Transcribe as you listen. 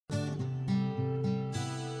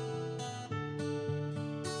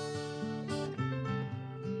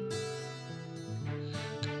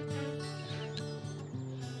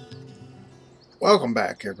Welcome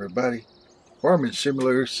back, everybody. Farming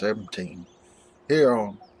Simulator 17 here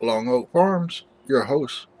on Long Oak Farms. Your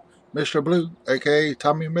host, Mr. Blue, aka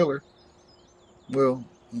Tommy Miller. Well,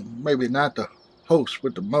 maybe not the host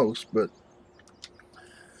with the most, but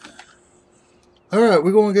alright,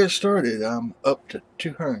 we're going to get started. I'm up to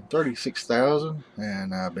 236,000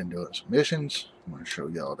 and I've been doing some missions. I'm going to show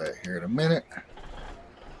y'all that here in a minute.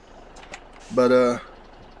 But,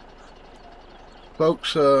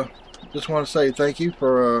 folks, just want to say thank you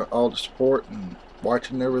for all the support and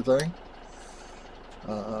watching everything.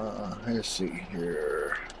 Let's see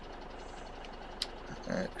here.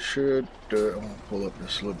 That should do it. I'm going to pull up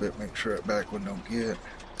this a little bit, make sure that back one don't get.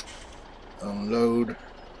 Unload.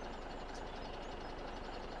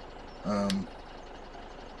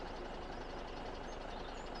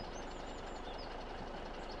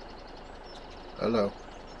 Hello.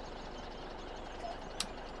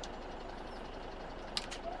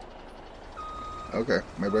 Okay,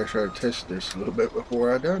 maybe I should have tested this a little bit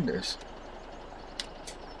before I done this.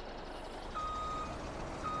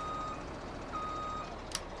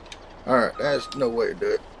 Alright, that's no way to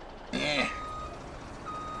do it.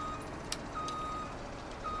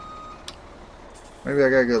 Maybe I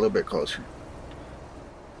gotta get a little bit closer.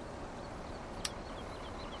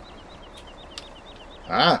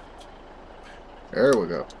 Ah! There we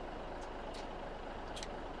go.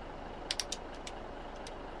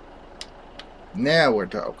 Now we're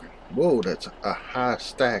talking. Whoa, that's a high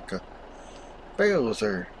stack of bales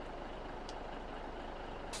there.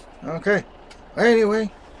 Okay. Anyway,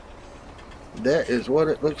 that is what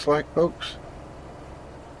it looks like, folks.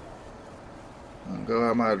 I'll go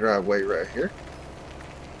out my driveway right here.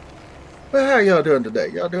 But how y'all doing today?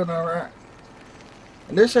 Y'all doing alright?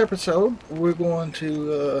 In this episode, we're going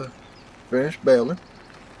to finish baling.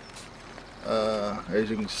 As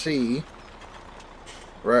you can see,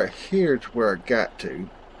 right here is where I got to.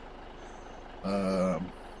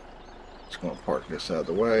 Just going to park this out of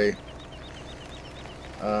the way.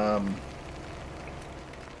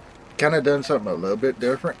 Kind of done something a little bit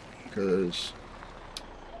different because,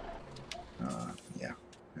 yeah,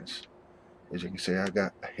 as you can see, I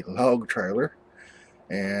got a log trailer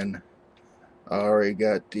and I already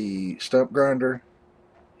got the stump grinder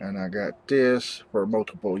and I got this for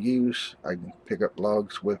multiple use. I can pick up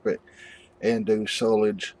logs with it and do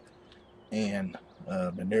silage and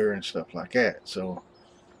manure and stuff like that. So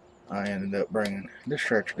I ended up bringing this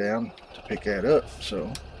tractor down to pick that up.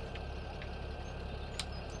 So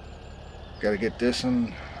got to get this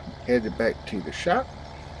one headed back to the shop.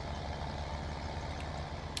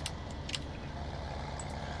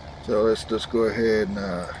 So let's just go ahead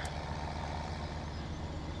and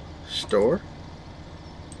store.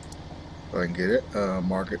 If I can get it,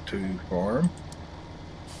 market to farm.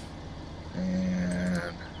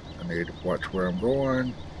 And I need to watch where I'm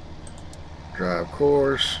going. Drive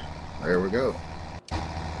course. There we go.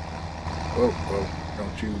 Whoa,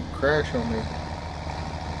 don't you crash on me.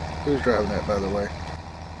 Who's driving that, by the way?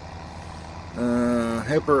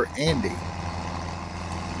 Helper Andy.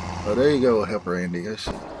 Oh, there you go, Helper Andy. Let's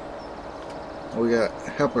see. We got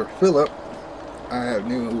Helper Philip. I have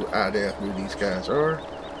no idea who these guys are.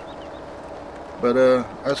 But,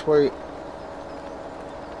 that's why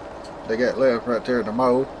they got left right there to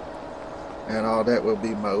mow. And all that will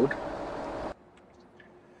be mowed.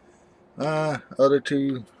 Other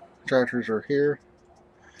two tractors are here.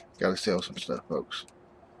 Gotta sell some stuff, folks.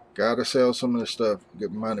 Gotta sell some of this stuff,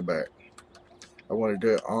 get my money back. I want to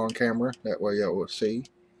do it on camera, that way y'all will see.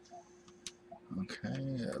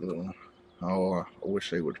 Okay, a little. Oh, I wish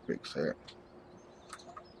they would fix that.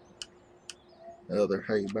 The other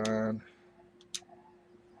hay bind.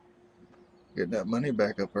 Get that money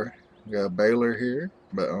back up there. Got a baler here,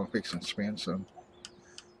 but I'm fixing to spend some.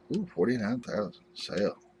 Ooh, 49,000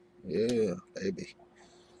 sale. Yeah, baby.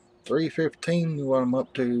 315 what I'm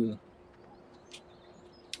up to.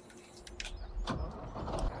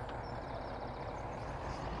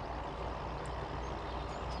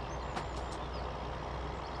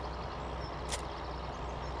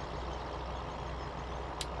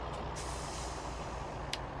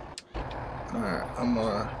 Alright, I'm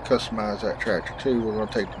gonna customize that tractor too. We're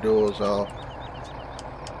gonna take the doors off.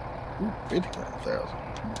 Ooh, 59,000.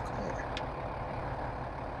 Okay.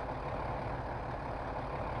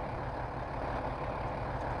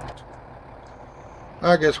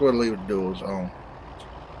 I guess we'll leave the doors on.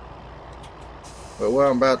 But what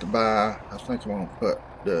I'm about to buy, I think I'm gonna put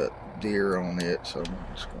the deer on it, so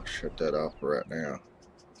I'm just gonna shut that off for right now.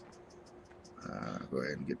 Go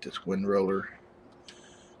ahead and get this wind roller.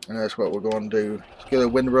 And that's what we're going to do. Let's get a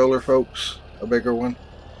wind roller, folks. A bigger one.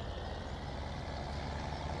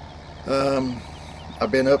 I've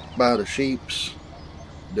been up by the sheeps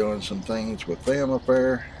doing some things with them up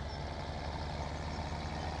there.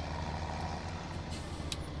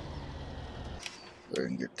 Go ahead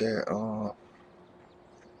and get that off.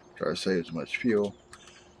 Try to save as much fuel.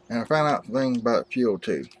 And I found out the thing about fuel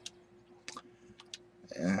too.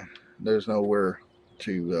 There's nowhere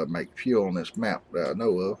to make fuel on this map that I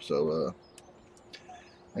know of. So,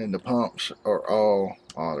 and the pumps are all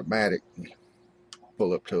automatic. You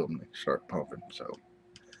pull up to them and start pumping. So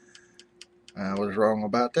I was wrong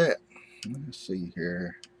about that. Let's see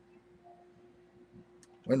here.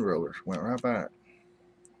 Wind rollers went right by it.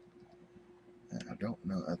 I don't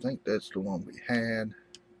know. I think that's the one we had.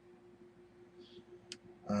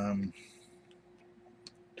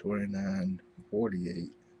 29,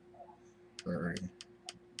 48, 30.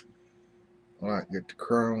 I like to get the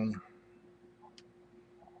chrome.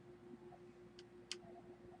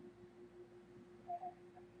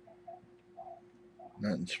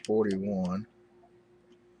 Nothing's 41.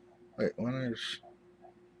 Wait, when there's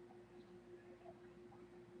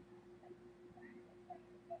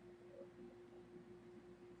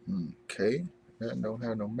okay, that don't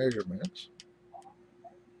have no measurements.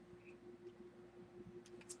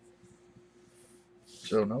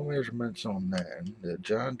 So no measurements on that. The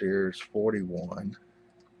John Deere is 41.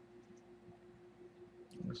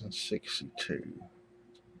 It was in 62.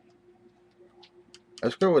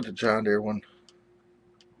 Let's go with the John Deere one.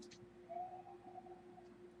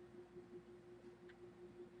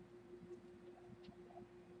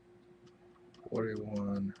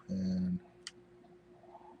 $41 and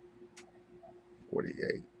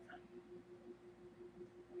 $48.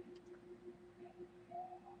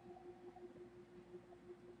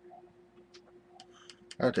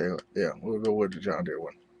 I'll tell you what, yeah, we'll go with the John Deere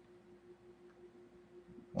one.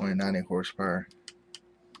 Only 90 horsepower.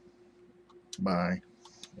 Buy.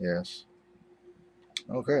 Yes.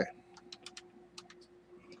 Okay.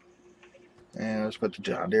 And let's put the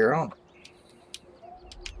John Deere on.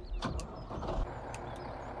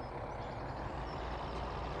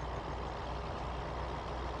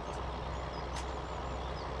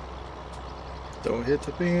 Don't hit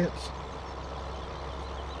the fence.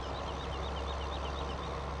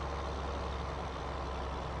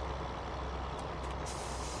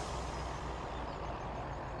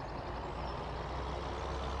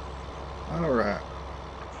 Alright.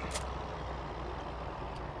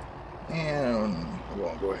 And we're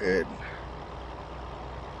going to go ahead and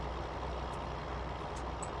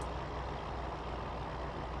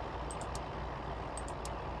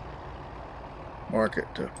mark it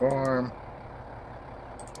to farm.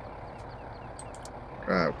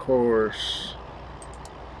 Drive course.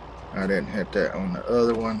 I didn't hit that on the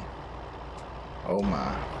other one. Oh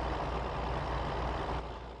my.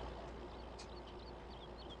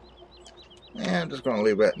 And I'm just going to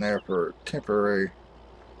leave that in there for temporary.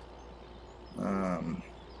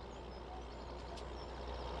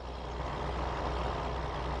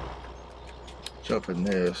 Jump in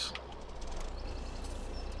this.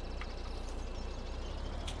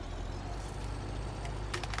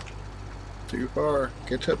 Too far.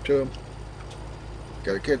 Catch up to him.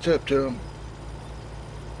 Gotta catch up to him.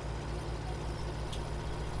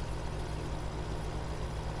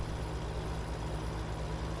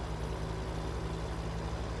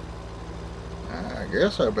 I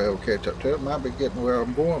guess I'll be able to catch up to him. Might be getting where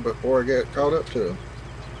I'm going before I get caught up to him.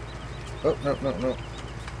 Oh, no, no, no.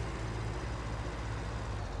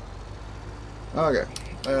 Okay.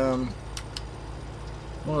 I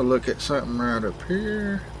want to look at something right up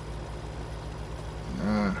here.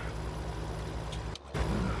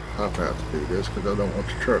 Hop out to do this because I don't want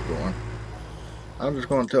the truck going. I'm just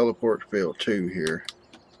going to teleport to field 2 here.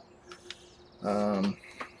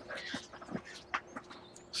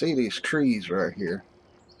 See these trees right here?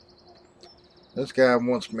 This guy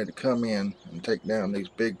wants me to come in and take down these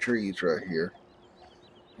big trees right here.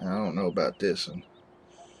 And I don't know about this one.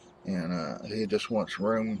 And he just wants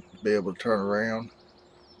room to be able to turn around.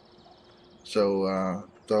 So I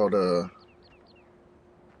thought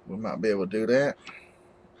we might be able to do that.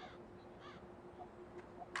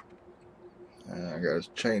 I gotta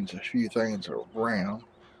change a few things around.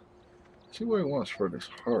 See what he wants for this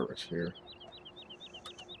harvest here.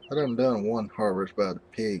 I done one harvest by the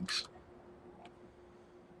pigs.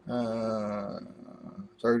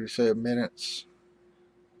 37 minutes.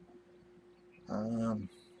 I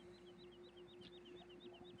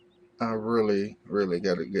really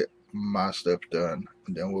got to get my stuff done,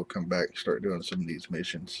 and then we'll come back and start doing some of these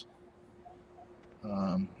missions.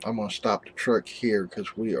 I'm going to stop the truck here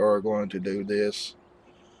because we are going to do this,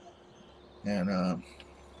 and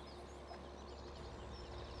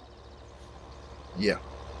yeah,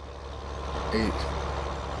 he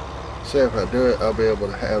said if I do it, I'll be able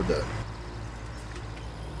to have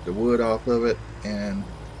the wood off of it. And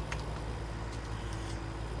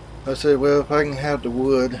I said, well, if I can have the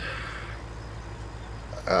wood,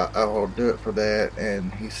 I'll do it for that.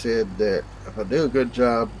 And he said that if I do a good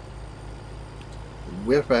job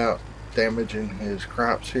without damaging his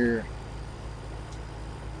crops here,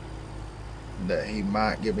 that he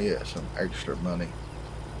might give me some extra money.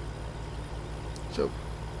 So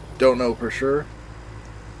don't know for sure,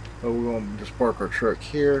 but we're going to just park our truck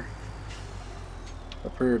here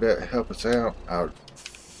up here to help us out. I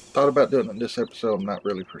thought about doing it in this episode. I'm not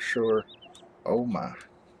really for sure. Oh my.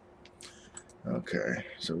 Okay,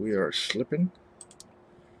 so we are slipping.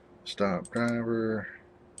 Stop driver.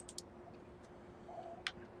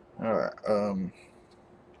 Alright,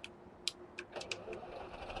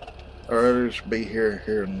 our others will be here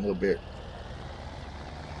in a little bit.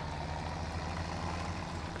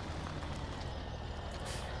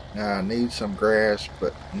 Now I need some grass,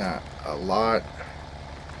 but not a lot.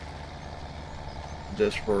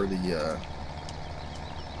 Just for the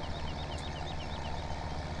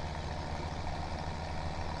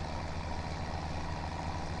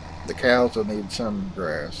cows will need some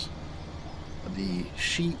grass. The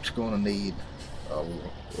sheep's going to need a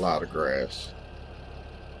lot of grass.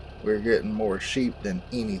 We're getting more sheep than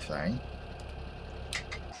anything.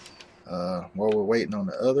 While we're waiting on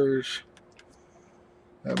the others,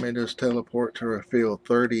 let me just teleport to a field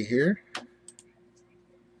 30 here.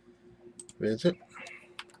 Visit.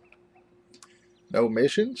 No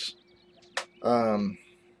missions. I'm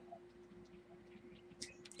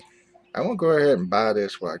gonna go ahead and buy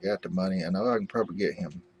this while I got the money. I know I can probably get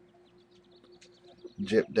him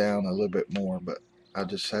gypped down a little bit more, but I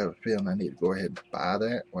just have a feeling I need to go ahead and buy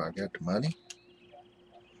that while I got the money.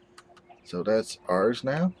 So that's ours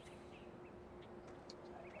now.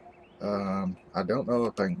 I don't know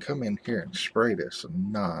if I can come in here and spray this or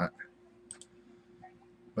not,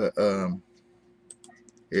 but it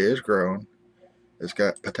is growing. It's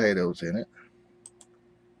got potatoes in it,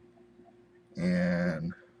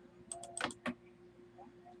 and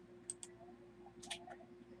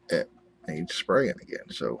it needs spraying again.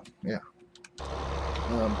 So yeah.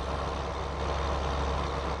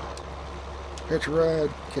 Catch a ride,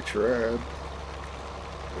 catch a ride.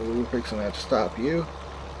 We're fixing to have to stop you.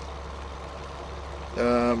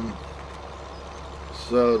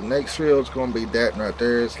 So the next field's going to be that right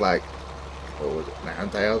there. It's like, what was it,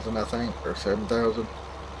 9,000 I think, or 7,000.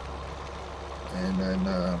 And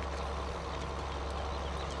then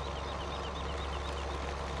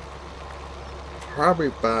probably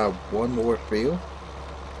buy one more field.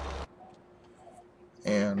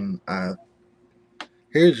 And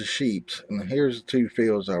here's the sheeps, and here's the two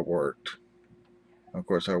fields I worked. Of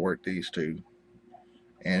course, I worked these two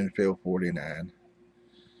and field 49.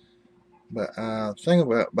 But think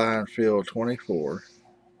about buying field 24.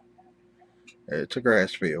 It's a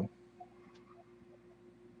grass field.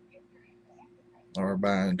 Or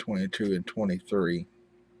buying 22 and 23.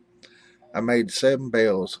 I made 7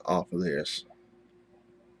 bales off of this.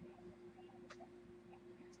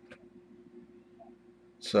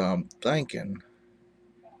 So I'm thinking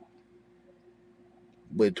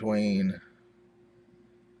between,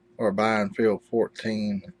 or buying field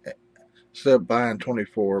 14, instead of buying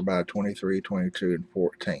 24, buy 23, 22, and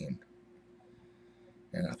 14.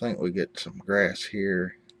 And I think we get some grass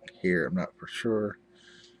here, I'm not for sure.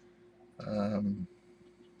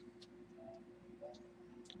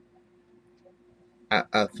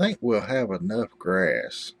 I think we'll have enough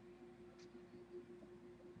grass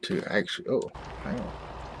to actually, oh, hang on.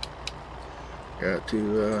 Got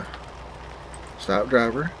to stop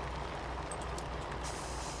driver.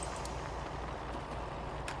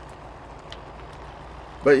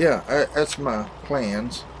 But yeah, that's my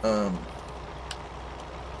plans.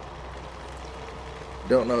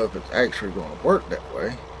 Don't know if it's actually going to work that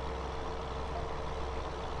way.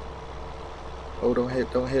 Oh, don't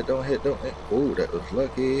hit, don't hit, don't hit, don't hit. Oh, that was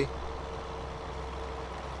lucky.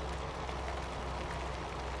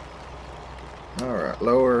 Alright,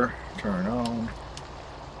 lower, turn on.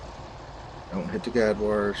 Don't hit the guide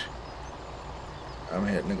wires. I'm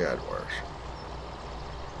hitting the guide wires.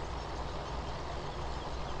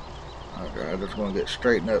 Okay, I just want to get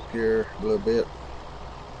straightened up here a little bit.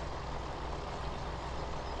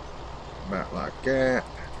 About like that.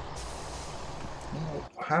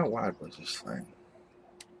 How wide was this thing?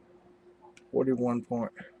 41.1.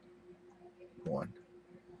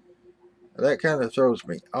 That kind of throws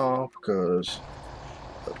me off because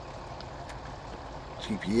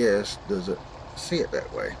GPS doesn't see it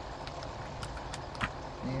that way.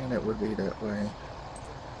 And it would be that way.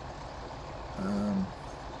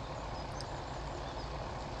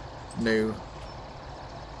 New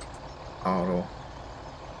auto.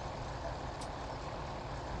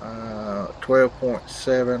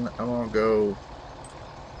 12.7. I'm gonna go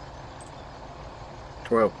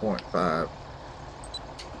 12.5.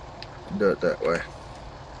 Do it that way.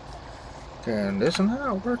 Can this and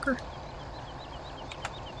how worker?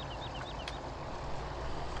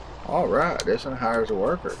 Alright, this one hires a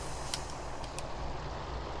worker.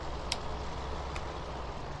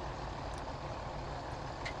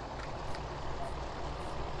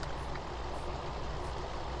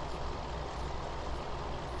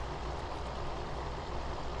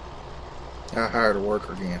 I hired a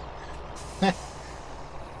worker again.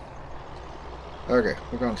 Okay,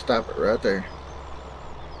 we're going to stop it right there.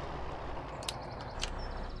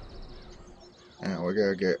 Now we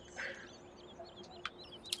gotta get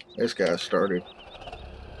this guy started.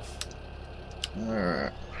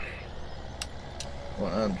 Alright. We'll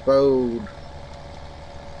unfold.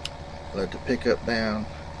 Let the pickup down.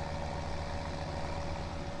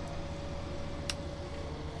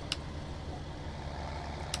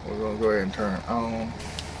 We're going to go ahead and turn it on.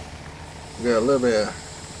 We got a little bit of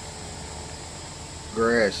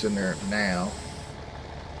grass in there now.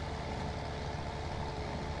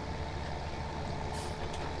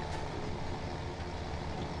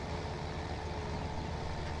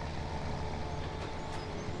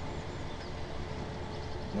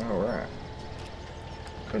 Alright.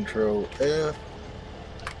 Control F.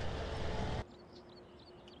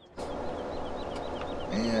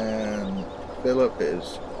 And Philip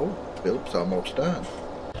is, oh, Philip's almost done.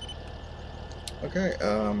 Okay,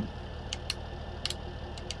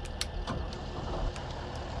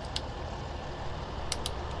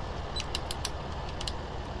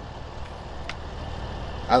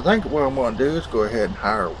 I think what I'm going to do is go ahead and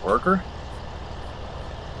hire a worker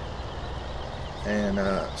and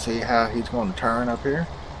see how he's going to turn up here.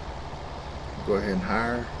 Go ahead and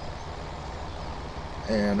hire,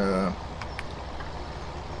 and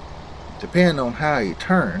depending on how he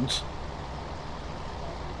turns,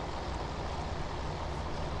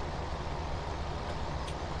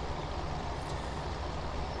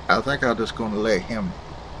 I think I'm just going to let him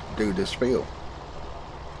do this field.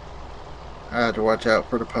 I have to watch out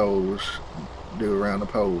for the poles, do around the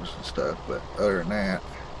poles and stuff, but other than that,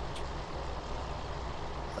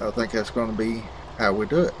 I think that's going to be how we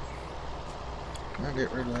do it. Can I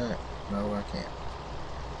get rid of that? No, I can't.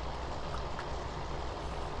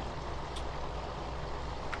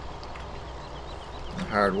 The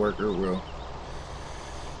hired worker will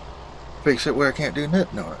fix it where I can't do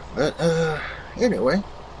nothing on it. But anyway.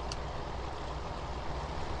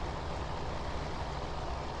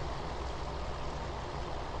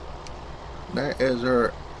 That is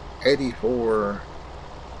our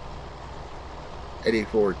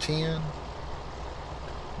 8410.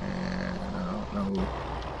 And I don't know.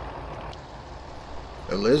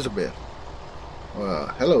 Elizabeth. Well,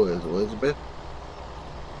 hello, Elizabeth.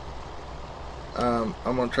 I'm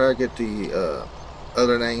gonna try to get the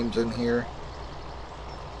other names in here.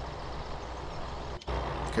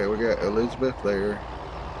 Okay, we got Elizabeth there.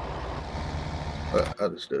 I'll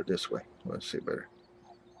just do it this way. Let's see better.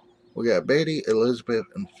 We got Betty, Elizabeth,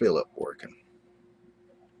 and Philip working.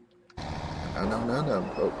 I know none of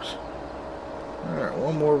them, folks. Alright,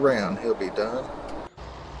 one more round, he'll be done.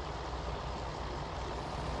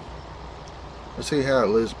 Let's see how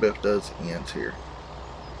Elizabeth does the ends here.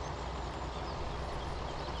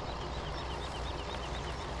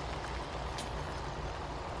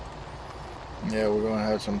 Yeah, we're going to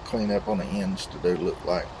have some cleanup on the ends to do, look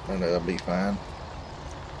like, and that'll be fine.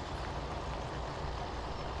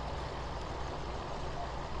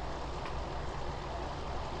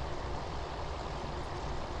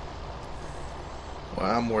 What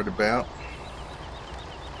I'm worried about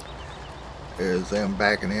is them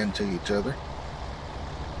backing into each other.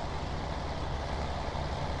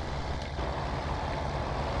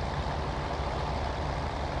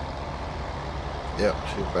 Yep,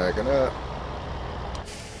 she's backing up.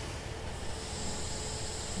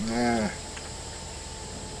 Nah.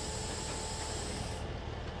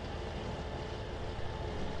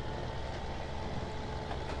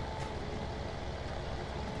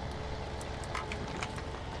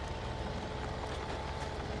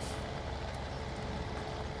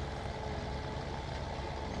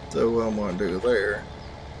 So what I'm going to do there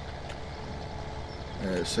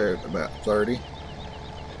is set it about 30.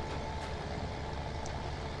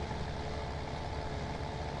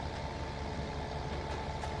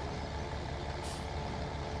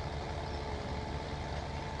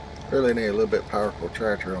 Really need a little bit powerful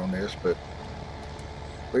tractor on this, but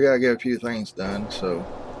we gotta get a few things done. So,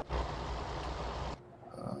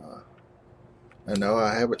 and no,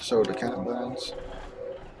 I haven't sold the combines.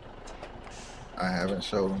 I haven't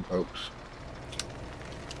sold them, folks.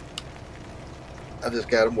 I just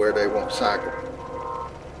got them where they won't cycle.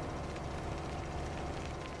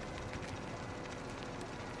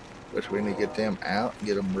 Which we need to get them out and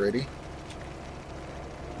get them ready.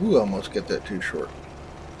 Ooh, almost get that too short.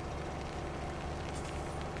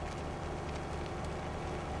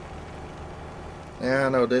 Yeah, I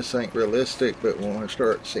know this ain't realistic, but when we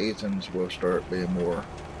start seasons, we'll start being more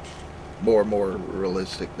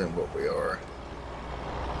realistic than what we are.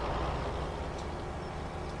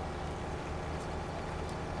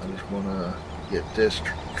 I just want to get this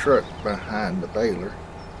truck behind the baler.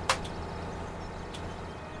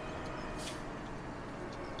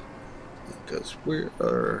 Because we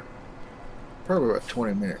are probably about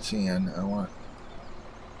 20 minutes in. I want.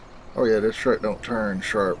 Oh yeah, this truck don't turn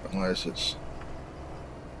sharp unless it's.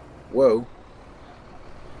 Whoa.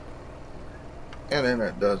 And then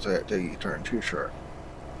it does that till you turn too sharp.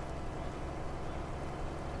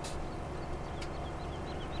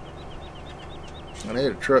 I need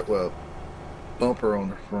a truck with a bumper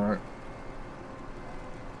on the front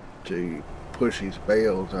to push these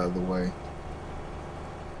bales out of the way.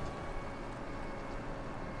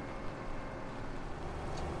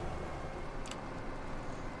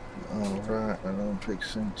 Alright, and I'm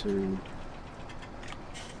fixing to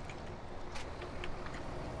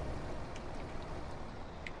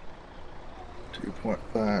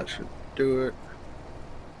 2.5 should do it.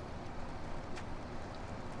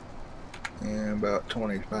 And about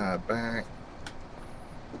 25 back.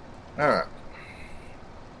 Alright.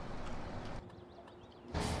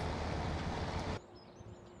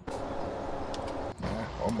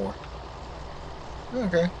 One more.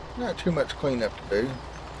 Okay, not too much cleanup to do.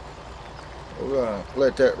 We're gonna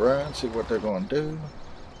let that run, see what they're gonna do.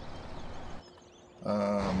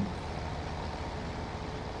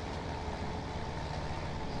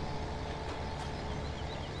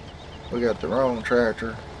 We got the wrong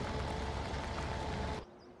tractor.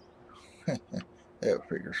 That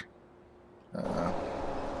figures.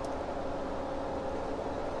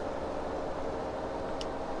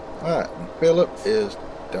 Alright, Philip is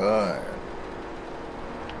done.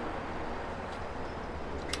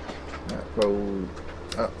 Fold.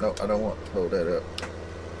 Oh, no, I don't want to fold that up.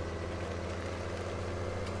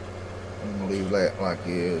 I'm going to leave that like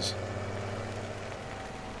it is.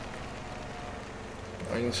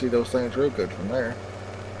 You can see those things real good from there.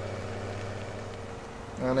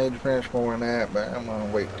 I need to finish more than that, but I'm going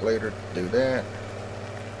to wait later to do that.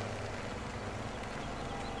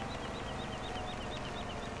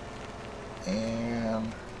 And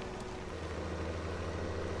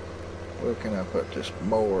where can I put this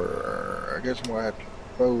mower? I guess I'm going to have to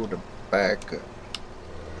fold the back up.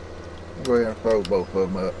 I'll go ahead and fold both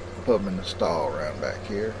of them up, put them in the stall around back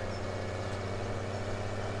here.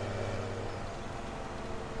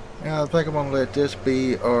 Now I think I'm going to let this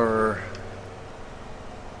be our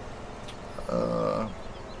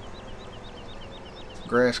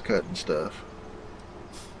grass cutting stuff.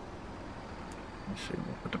 Let's see,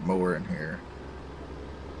 we'll put the mower in here.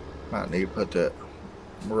 Might need to put that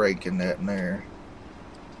rake in that in there.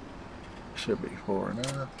 Should be far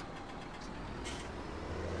enough.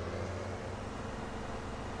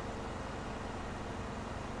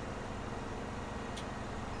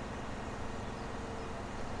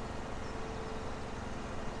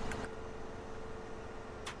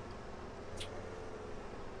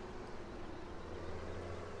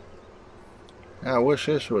 I wish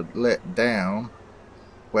this would let down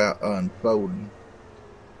while unfolding,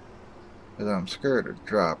 because I'm scared to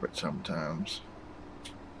drop it sometimes.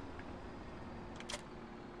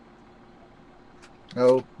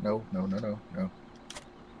 No.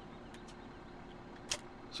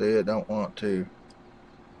 See, I don't want to.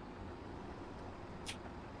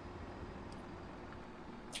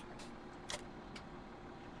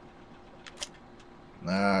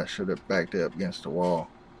 Nah, I should have backed it up against the wall.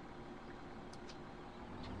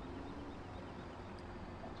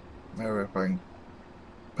 Maybe if I can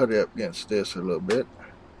put it up against this a little bit.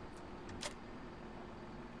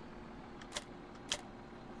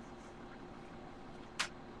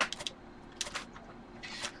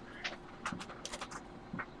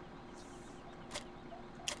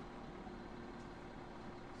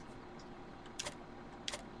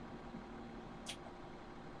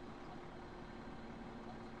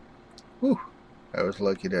 Whew, I was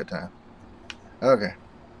lucky that time. Okay.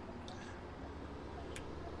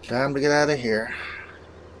 Time to get out of here.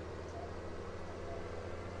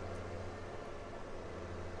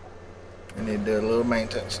 I need to do a little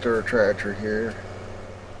maintenance stir tractor here.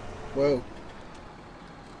 Whoa.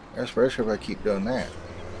 Especially if I keep doing that.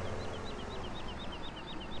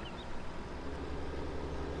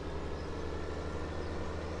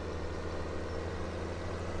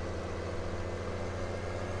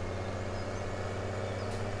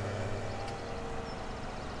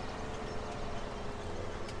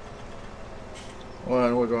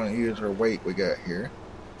 One, we're going to use our weight we got here.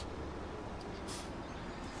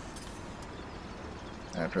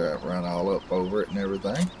 After I've run all up over it and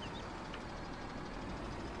everything.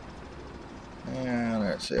 And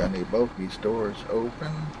let's see, I need both these doors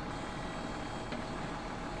open.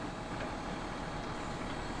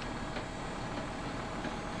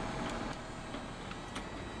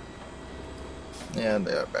 And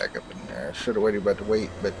they're back up in there. I should have waited about the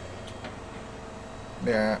weight, but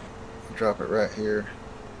yeah, drop it right here.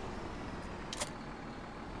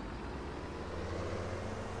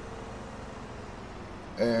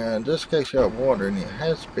 And just in case y'all wondering, it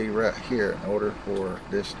has to be right here in order for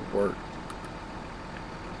this to work.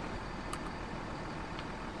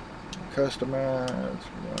 Customize,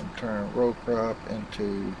 we're going to turn row crop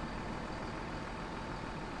into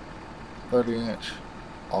 30-inch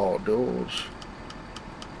all duals.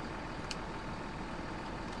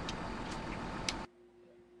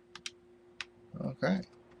 Okay.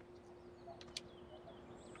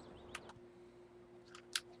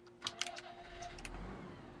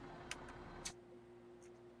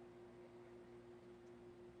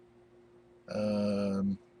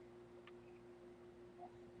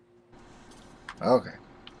 Okay.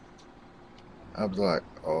 I was like,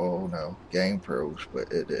 oh no, game froze,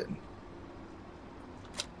 but it didn't.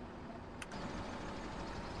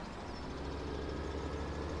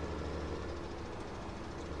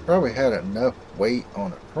 Probably had enough weight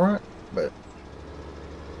on the front, but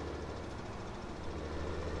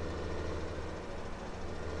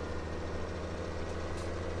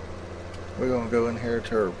we're going to go in here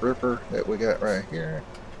to our ripper that we got right here.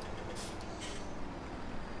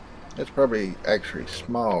 It's probably actually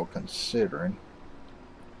small considering.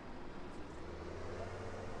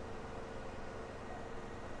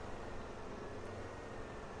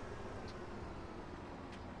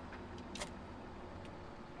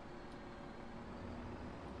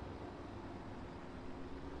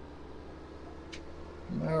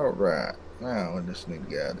 Alright, now we just need to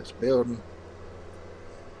get out of this building.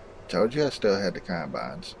 Told you I still had the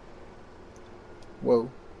combines. Whoa,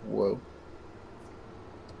 whoa.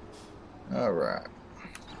 Alright.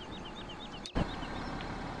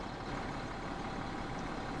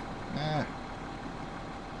 Let's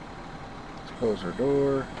close our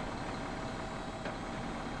door.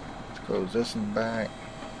 Let's close this in the back.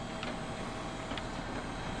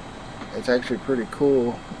 It's actually pretty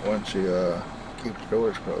cool once you keep the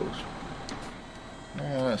doors closed.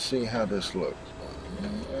 Now let's see how this looks.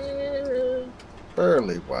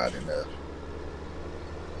 Barely wide enough.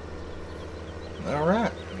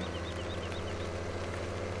 Alright.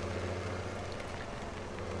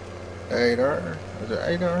 8R, is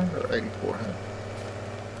it 8R or 8400?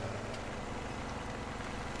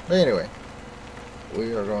 But anyway,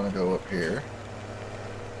 we are going to go up here.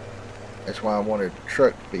 That's why I wanted the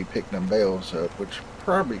truck to be picking them bales up, which is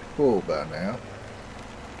probably full by now.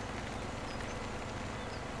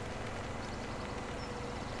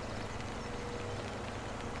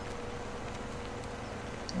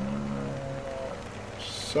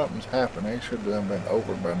 Something's happened. They should have been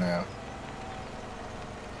over by now.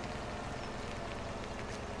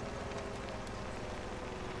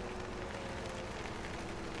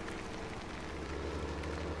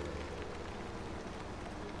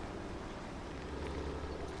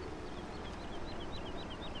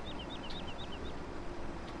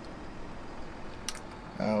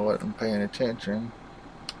 I wasn't paying attention.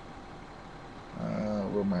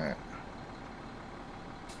 Where am I at?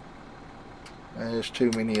 There's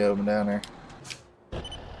too many of them down there.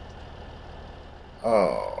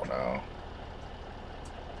 Oh no.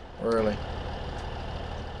 Really?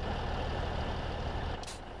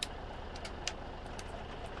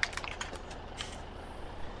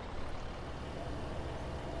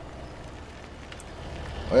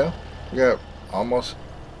 Well, we got almost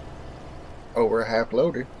over half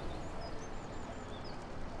loaded.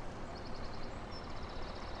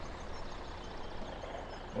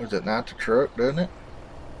 Was it not the truck, doesn't it?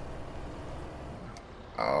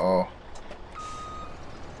 Oh.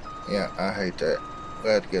 Yeah, I hate that. We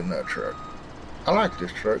had to get another truck. I like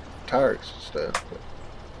this truck, tires and stuff,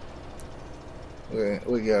 but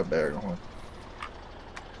we got a better one.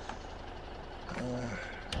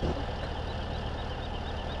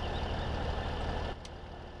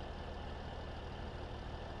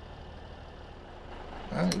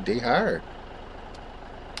 he dehired.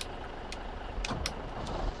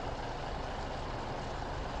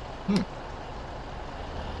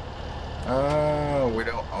 We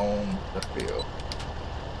don't own the field.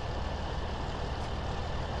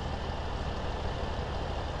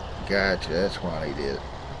 Gotcha, that's why he did.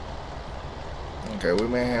 Okay, we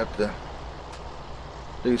may have to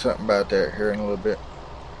do something about that here in a little bit.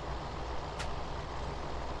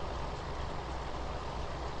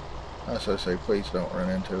 I so say, please don't run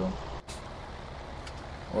into them.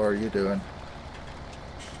 What are you doing?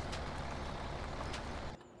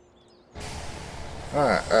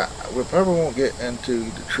 Alright, we probably won't get into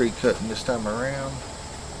the tree cutting this time around.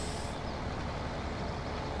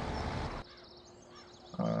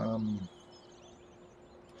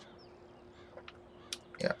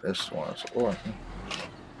 Yeah, this one's working.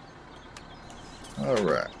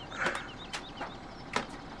 Alright.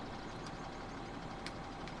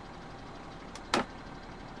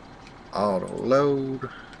 Auto load.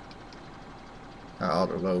 Not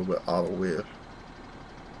auto load, but auto width.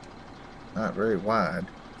 Not very wide.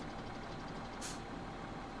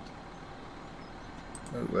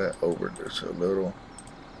 Move that over just a little.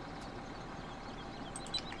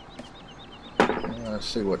 Let's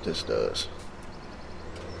see what this does.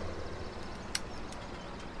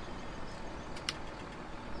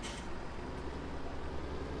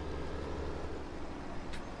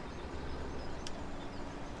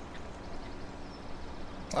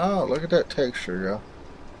 Oh, look at that texture, y'all.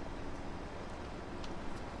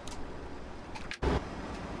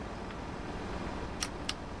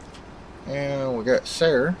 And we got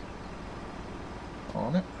Sarah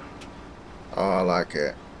on it. Oh, I like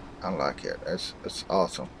it. I like it. That's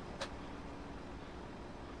awesome.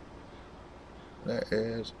 That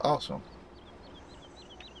is awesome.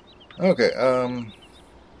 Okay,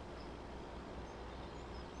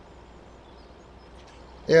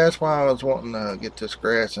 yeah, that's why I was wanting to get this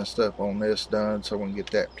grass and stuff on this done so we can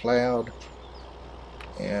get that plowed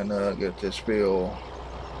and get this field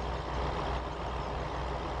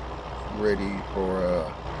ready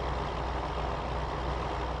for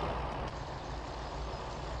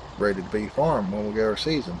ready to be farmed when we get our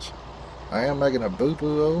seasons. I am making a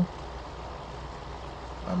boo-boo.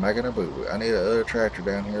 I'm making a boo-boo. I need another tractor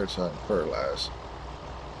down here so I can fertilize.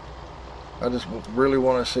 I just really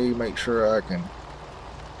want to see, make sure I can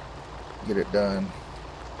get it done.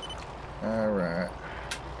 Alright.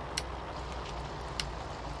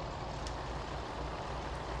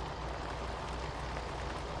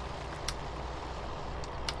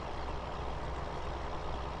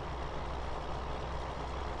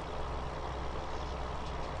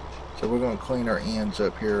 So we're going to clean our ends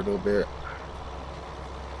up here a little bit.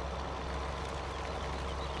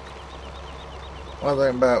 One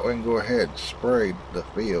thing about it, we can go ahead and spray the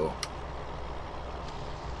field,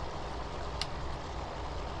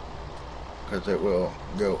 because it will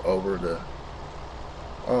go over the...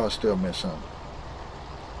 Oh, I still miss some.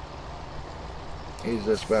 He's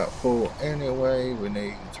just about full anyway. We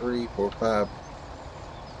need 3, 4,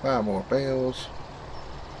 5 more bales.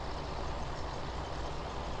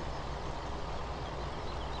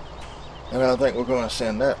 And I think we're going to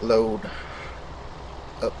send that load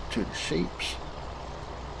up to the sheeps.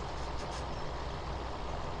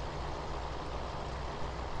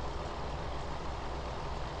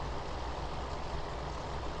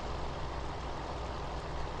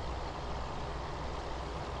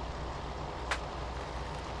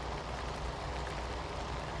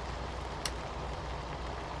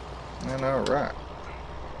 And alright.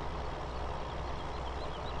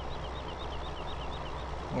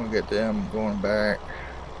 We'll get them going back.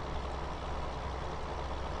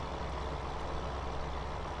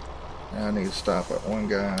 Now I need to stop at one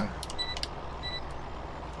guy.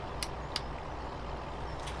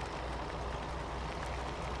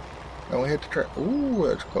 Don't hit the track. Ooh,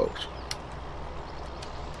 that's close.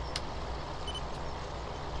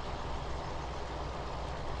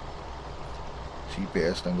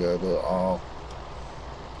 GPS done go a little off.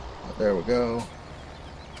 But there we go.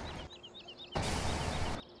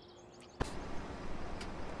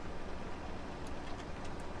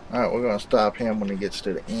 Alright, we're going to stop him when he gets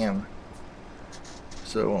to the end,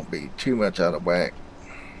 so it won't be too much out of whack.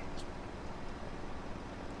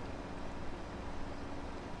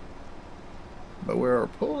 But we're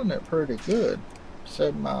pulling it pretty good.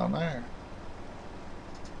 7 mile an hour.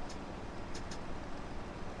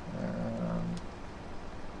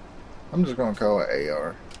 I'm just going to call it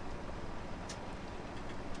AR.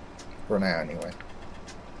 For now, anyway.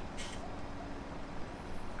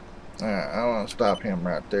 Alright, I want to stop him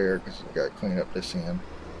right there because I got to clean up this end.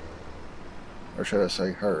 Or should I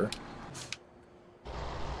say her?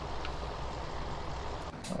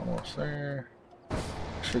 Almost there.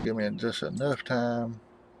 Should give me just enough time.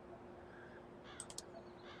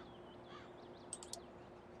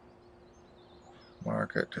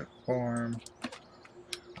 Mark it to farm.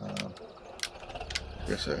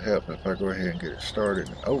 Guess it'll help if I go ahead and get it started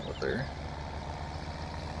over there.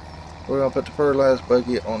 We're gonna put the fertilizer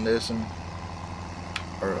bucket on this one,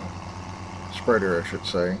 or spreader I should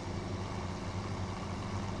say.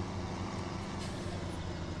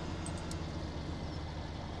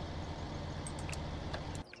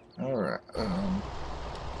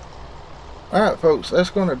 Alright folks, that's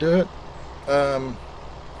gonna do it. I'm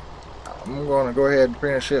gonna go ahead and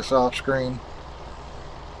finish this off screen.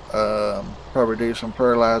 Probably do some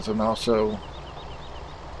fertilizing also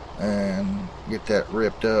and get that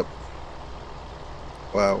ripped up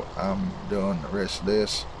while I'm doing the rest of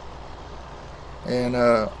this. And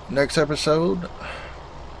next episode,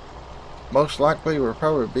 most likely we'll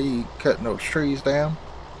probably be cutting those trees down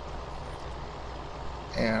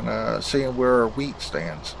and seeing where our wheat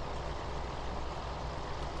stands.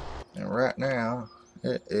 And right now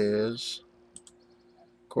it is,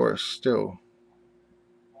 of course, still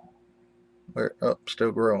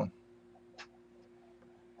still growing.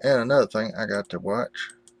 And another thing I got to watch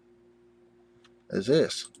is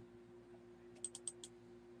this.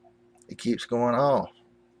 It keeps going off.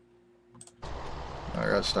 I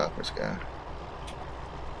gotta stop this guy.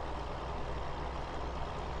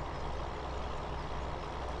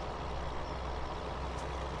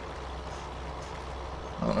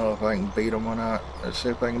 I don't know if I can beat him or not. Let's see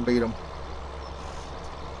if I can beat him.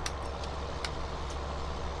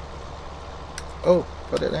 Oh,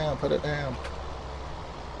 put it down, put it down.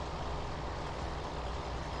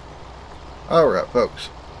 Alright folks,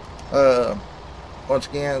 once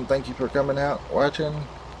again, thank you for coming out, watching,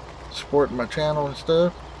 supporting my channel and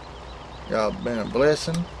stuff. Y'all been a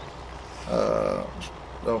blessing.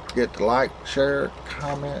 Don't forget to like, share,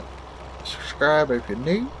 comment, subscribe if you're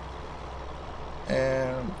new,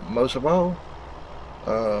 and most of all,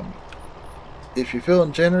 if you're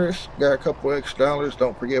feeling generous, got a couple extra dollars,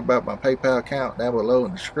 don't forget about my PayPal account down below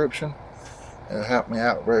in the description. It'll help me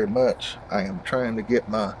out very much. I am trying to get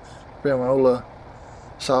my Filmola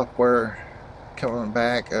software coming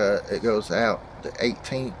back. It goes out the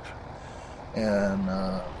 18th,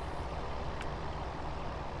 and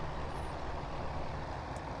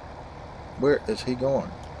where is he going?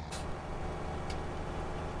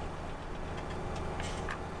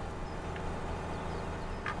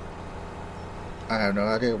 I have no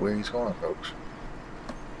idea where he's going, folks.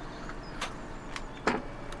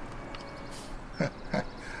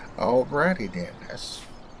 Alrighty then, that's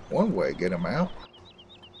one way to get him out.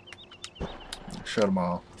 Shut them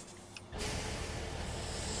off.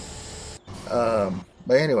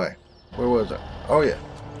 But anyway, where was I? Oh yeah,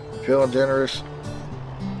 feeling generous,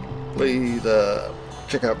 please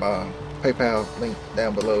check out my PayPal link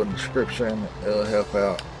down below in the description. It'll help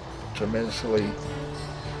out tremendously,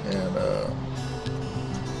 and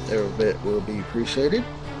every bit will be appreciated.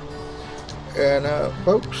 And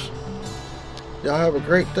folks, y'all have a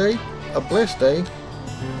great day, a blessed day.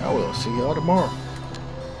 I will see y'all tomorrow.